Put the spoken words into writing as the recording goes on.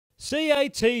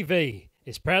CATV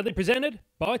is proudly presented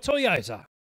by Toyota.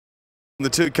 The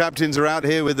two captains are out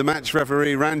here with the match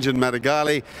referee Ranjan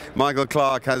Madagali. Michael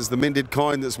Clarke has the minted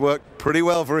coin that's worked pretty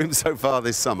well for him so far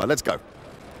this summer. Let's go.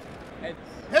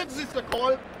 Heads is the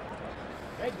call.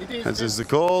 Heads is the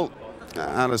call.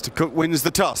 Alastair Cook wins the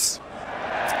toss.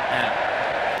 Yeah.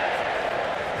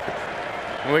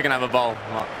 We can have a bowl.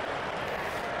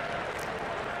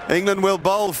 England will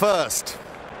bowl first.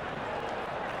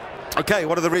 Okay,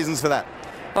 what are the reasons for that?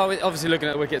 Well, obviously looking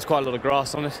at the wicket, it's quite a lot of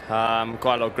grass on it,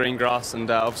 quite a lot of green grass, and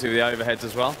obviously the overheads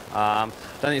as well. Don't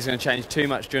think it's going to change too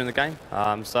much during the game.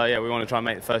 So yeah, we want to try and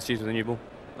make the first use with the new ball.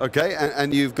 Okay,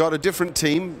 and you've got a different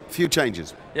team, few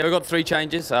changes. Yeah, we've got 3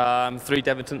 changes, 3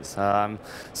 debutants. I'm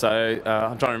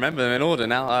trying to remember them in order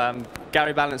now.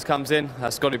 Gary Ballance comes in,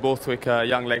 Scotty Borthwick,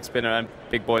 young leg spinner, and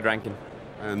Big Boyd Rankin.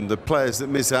 And the players that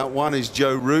miss out, one is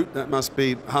Joe Root. That must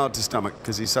be hard to stomach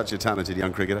because he's such a talented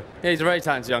young cricketer. Yeah, he's a very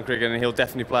talented young cricketer and he'll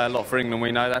definitely play a lot for England,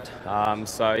 we know that.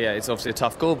 So yeah, it's obviously a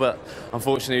tough call, but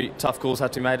unfortunately tough calls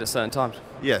have to be made at certain times.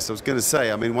 Yes, I was going to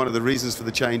say, I mean, one of the reasons for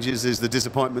the changes is the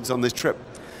disappointments on this trip.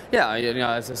 Yeah, you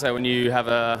know, as I say, when you have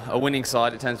a winning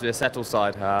side, it tends to be a settled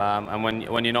side, and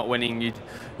when you're not winning, you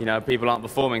know, people aren't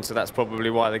performing, so that's probably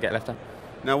why they get left out.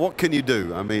 Now, what can you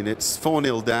do? I mean, it's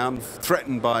 4-0 down,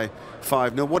 threatened by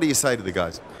 5-0. What do you say to the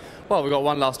guys? Well, we've got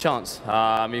one last chance.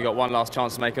 You've got one last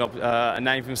chance to make a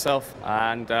name for himself,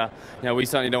 and you know, we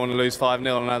certainly don't want to lose 5-0.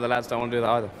 I know the lads don't want to do that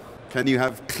either. Can you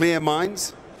have clear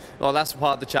minds? Well, that's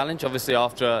part of the challenge. Obviously,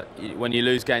 when you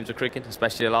lose games of cricket,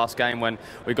 especially the last game when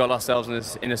we got ourselves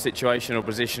in a situation or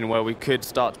position where we could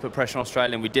start to put pressure on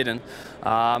Australia, and we didn't.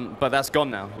 But that's gone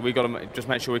now. We've got to just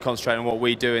make sure we concentrate on what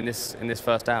we do in this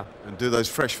first hour. And do those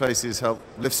fresh faces help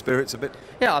lift spirits a bit?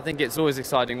 Yeah, I think it's always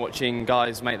exciting watching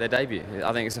guys make their debut.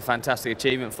 I think it's a fantastic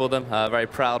achievement for them, a very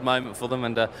proud moment for them,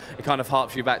 and it kind of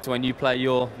harks you back to when you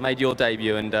made your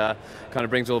debut, and kind of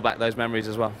brings all back those memories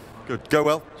as well. Good. Go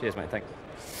well. Cheers, mate. Thanks.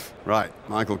 Right,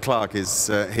 Michael Clarke is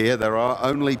here. There are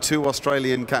only 2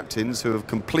 Australian captains who have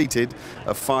completed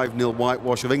a 5-0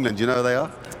 whitewash of England. Do you know who they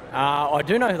are? I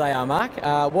do know who they are, Mark.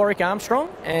 Warwick Armstrong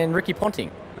and Ricky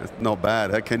Ponting. That's not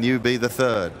bad. Can you be the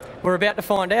third? We're about to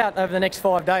find out over the next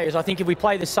 5 days. I think if we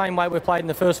play the same way we've played in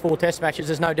the first 4 test matches,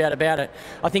 there's no doubt about it.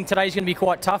 I think today's going to be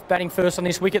quite tough, batting first on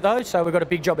this wicket though, so we've got a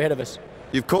big job ahead of us.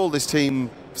 You've called this team,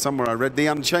 somewhere I read, the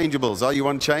Unchangeables. Are you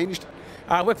unchanged?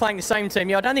 We're playing the same team.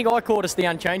 Yeah, I don't think I called us the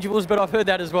Unchangeables, but I've heard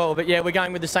that as well. But yeah, we're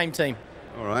going with the same team.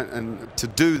 All right, and to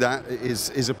do that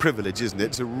is a privilege, isn't it?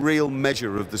 It's a real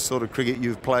measure of the sort of cricket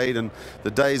you've played, and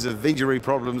the days of injury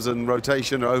problems and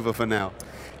rotation are over for now.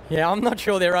 Yeah, I'm not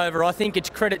sure they're over. I think it's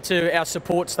credit to our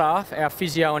support staff, our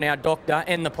physio and our doctor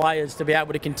and the players to be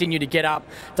able to continue to get up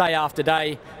day after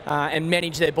day and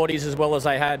manage their bodies as well as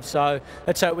they have. So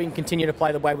let's hope we can continue to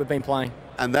play the way we've been playing.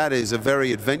 And that is a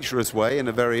very adventurous way and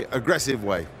a very aggressive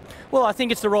way. Well, I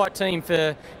think it's the right team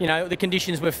for, you know, the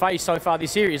conditions we've faced so far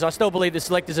this series. I still believe the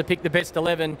selectors have picked the best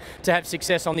 11 to have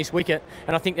success on this wicket,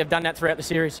 and I think they've done that throughout the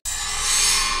series.